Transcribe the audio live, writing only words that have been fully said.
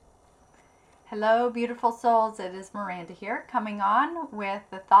Hello, beautiful souls. It is Miranda here, coming on with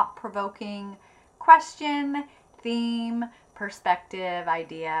the thought-provoking question, theme, perspective,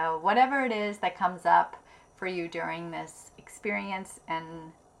 idea, whatever it is that comes up for you during this experience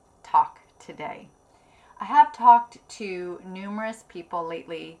and talk today. I have talked to numerous people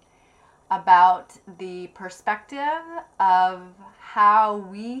lately about the perspective of how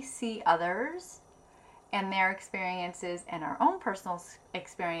we see others and their experiences and our own personal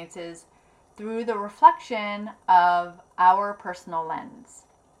experiences through the reflection of our personal lens.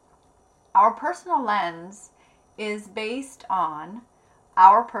 Our personal lens is based on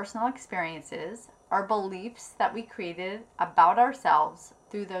our personal experiences, our beliefs that we created about ourselves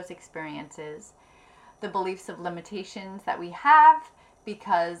through those experiences, the beliefs of limitations that we have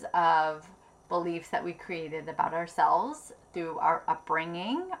because of beliefs that we created about ourselves through our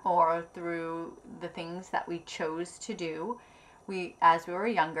upbringing or through the things that we chose to do as we were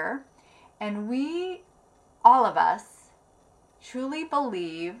younger. And we, all of us, truly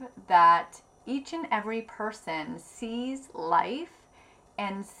believe that each and every person sees life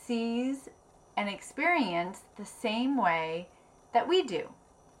and sees and experiences the same way that we do.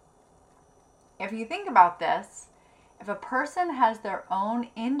 If you think about this, if a person has their own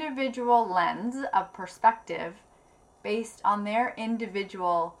individual lens of perspective based on their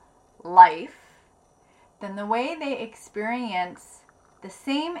individual life, then the way they experience the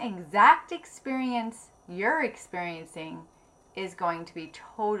same exact experience you're experiencing is going to be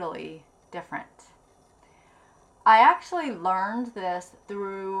totally different. I actually learned this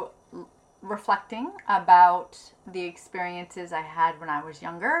through reflecting about the experiences I had when I was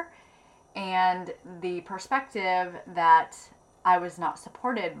younger and the perspective that I was not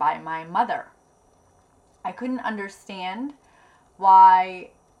supported by my mother. I couldn't understand why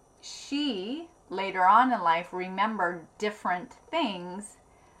she later on in life remembered different things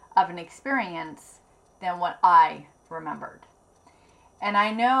of an experience than what I remembered. And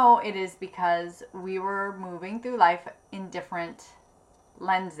I know it is because we were moving through life in different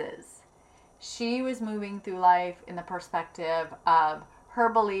lenses. She was moving through life in the perspective of her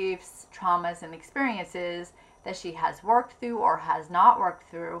beliefs, traumas, and experiences that she has worked through or has not worked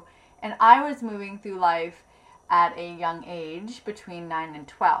through. And I was moving through life at a young age between 9 and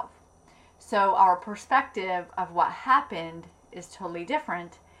 12. So our perspective of what happened is totally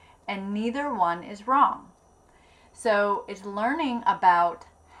different, and neither one is wrong. So it's learning about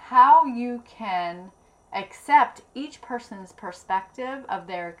how you can accept each person's perspective of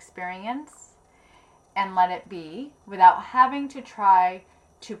their experience and let it be without having to try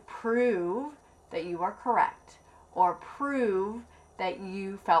to prove that you are correct or prove that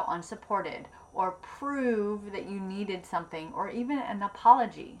you felt unsupported or prove that you needed something or even an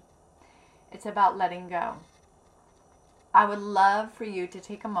apology. It's about letting go. I would love for you to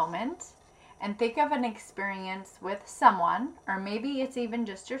take a moment and think of an experience with someone, or maybe it's even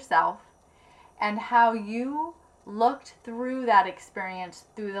just yourself, and how you looked through that experience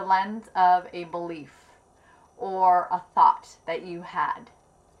through the lens of a belief or a thought that you had.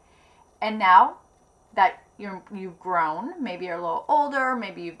 And now that you've grown, maybe you're a little older,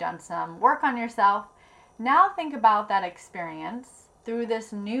 maybe you've done some work on yourself, now think about that experience through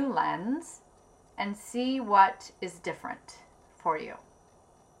this new lens and see what is different for you.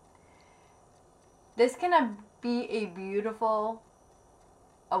 This can be a beautiful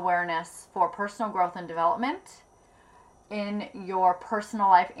awareness for personal growth and development in your personal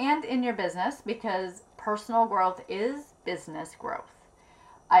life and in your business, because personal growth is business growth.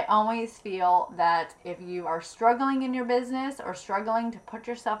 I always feel that if you are struggling in your business or struggling to put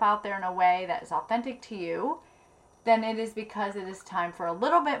yourself out there in a way that is authentic to you, then it is because it is time for a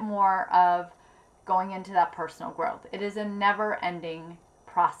little bit more of going into that personal growth. It is a never-ending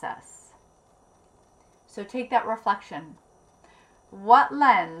process. So take that reflection. What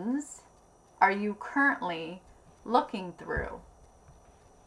lens are you currently looking through?